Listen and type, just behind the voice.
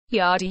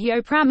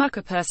Yardiyo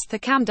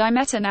Pramukapusthakam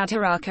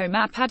Dimetanatarako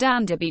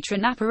Mapadandabitra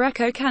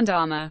Napareko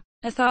Kandama.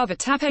 Atharva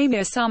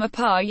Tapamir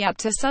Samapa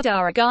Yapta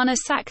Sudaragana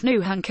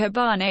Saknu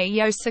Hunkabane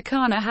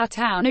Yosakana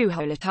Hatau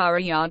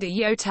Nuholatara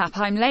Yardiyo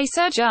Tapim Le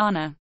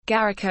Surjana.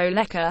 Gariko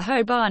Leka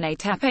Hobane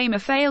Tapama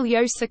Fail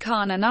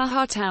Yosakana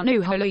Nahatau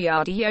Nuhola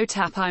Yardiyo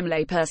Tapim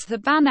Le Pers the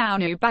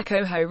Banaunu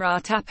Bako Hora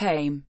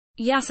Tapame.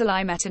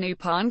 Yasalai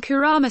Metanupan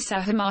Kurama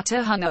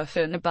Sahamata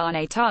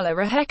Hungafunabane Tala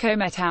Raheko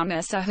Metauna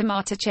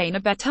Sahamata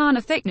Chaina Betana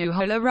Thiknu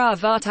Hola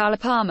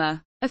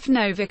Ravatalapama.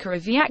 Afno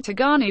Vikara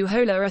Vyaktaganu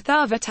Hola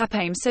Athava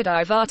Tapame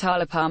Sidai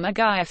Vartalapama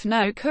Gayaf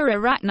no Kura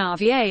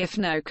Ratnavia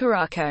Afno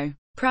Kurako.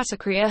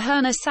 Pratakriya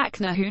Herna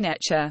Sakna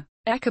Hunecha.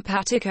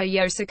 Ekapatika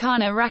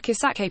Yosakana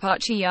Rakisake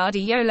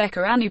Pachiyadi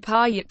Yoleka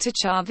Anupayakta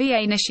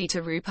Charva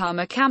Nishita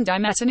Rupama Kamdi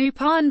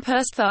Metanupan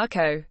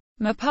Persthako.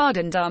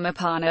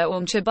 Mapadandamapana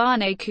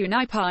Chabane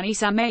Kunaipani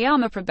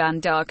Samayama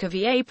Prabandaka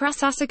Va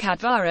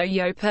Prasasakadvara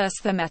Yo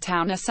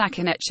Persthemetauna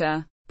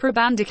Sakanetcha.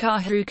 Prabandika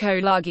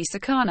Huko Lagi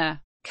Sakana.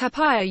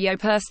 Kapaya Yo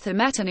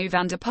Persthemetanu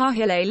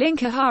Vandapahile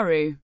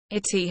Linkaharu.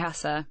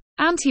 Itihasa.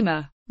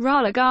 Antima.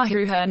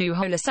 Ralagahu Hernu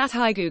Hola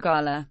Sathai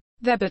Gugala.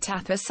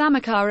 Vebatatha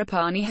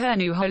Samakarapani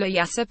Hernu Hola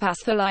Yasa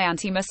Pasthalai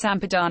Antima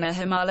Sampadana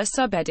Himala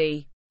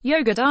Subedi.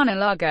 Yogadana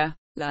Laga.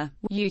 La.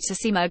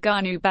 Utasima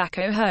Ganu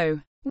Bako Ho.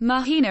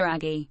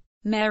 Mahinaragi.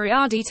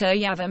 Mariadita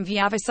Yavam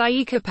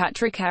Vyavasaika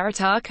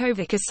Patrikarata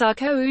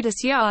Kovikasako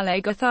Udasyale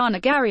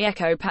Gathana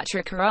Garieko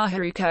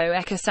Patrikaraharuko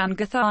Ekasan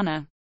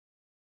Gathana.